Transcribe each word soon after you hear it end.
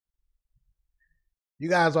You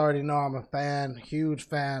guys already know I'm a fan, huge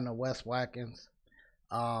fan of Wes Watkins.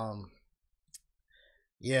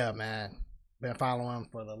 Yeah, man, been following him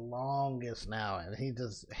for the longest now, and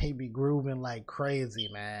he be grooving like crazy,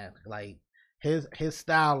 man. Like his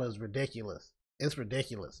style is ridiculous. It's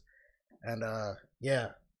ridiculous, and yeah,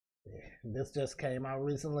 this just came out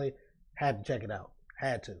recently. Had to check it out.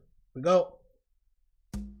 Had to. We go.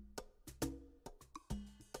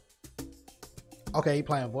 Okay, he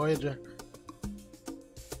playing Voyager.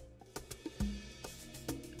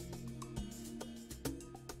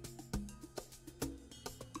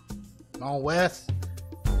 On West.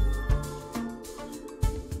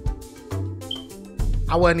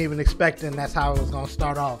 I wasn't even expecting that's how it was gonna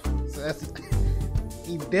start off. So that's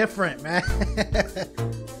he different, man.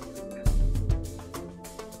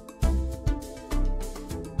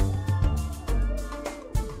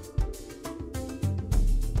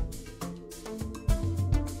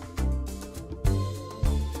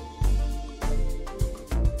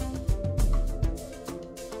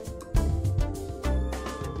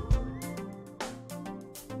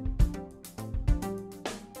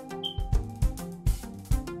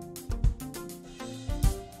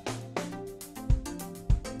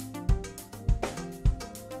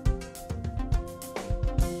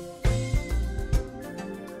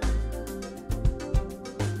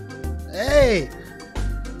 Hey!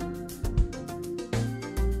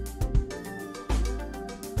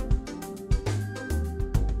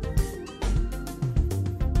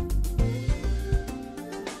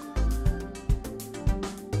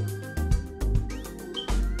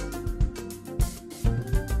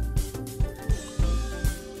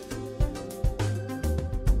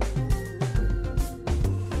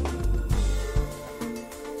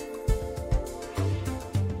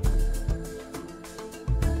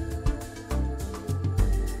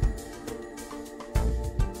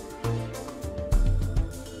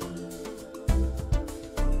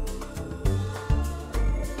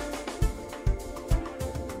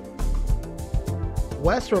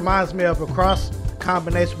 West reminds me of a cross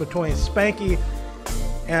combination between Spanky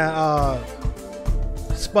and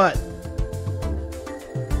Sput.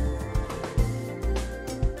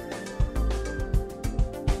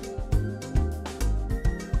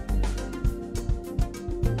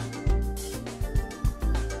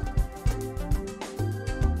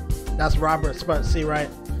 That's Robert Sput, see, right?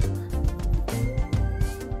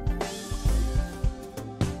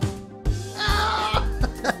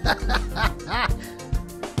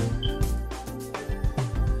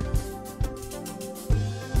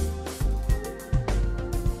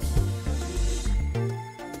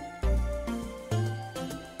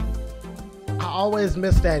 I always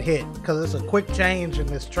miss that hit because it's a quick change in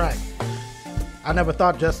this track. I never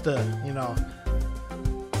thought just to, you know,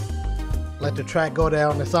 let the track go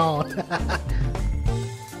down its own.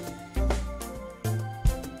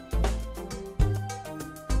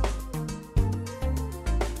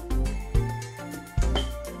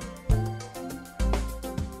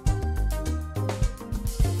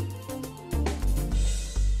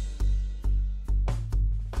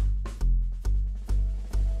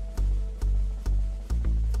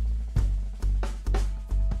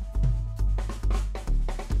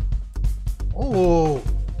 Ooh.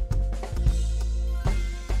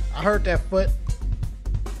 I heard that foot.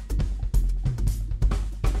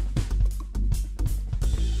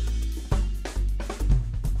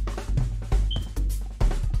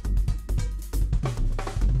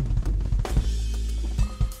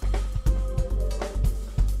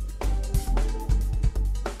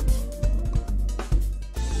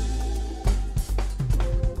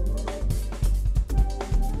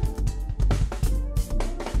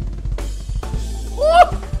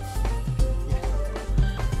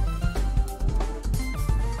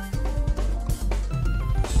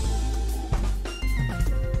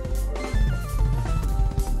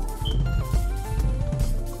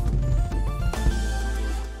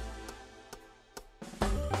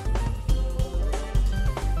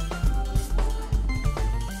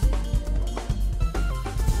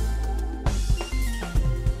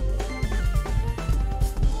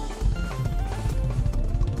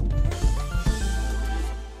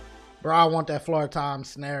 Bro, I want that floor time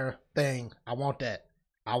snare thing. I want that.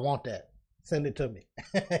 I want that. Send it to me.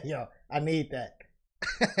 Yo, I need that.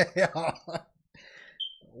 Yo.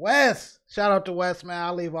 Wes. Shout out to Wes, man.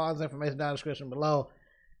 I'll leave all his information down in the description below.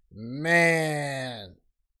 Man.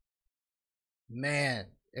 Man.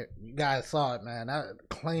 You guys saw it, man. That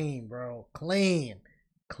clean, bro. Clean.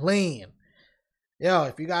 Clean. Yo,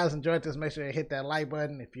 if you guys enjoyed this, make sure you hit that like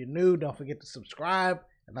button. If you're new, don't forget to subscribe.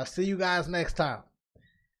 And I'll see you guys next time.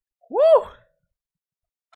 Woo!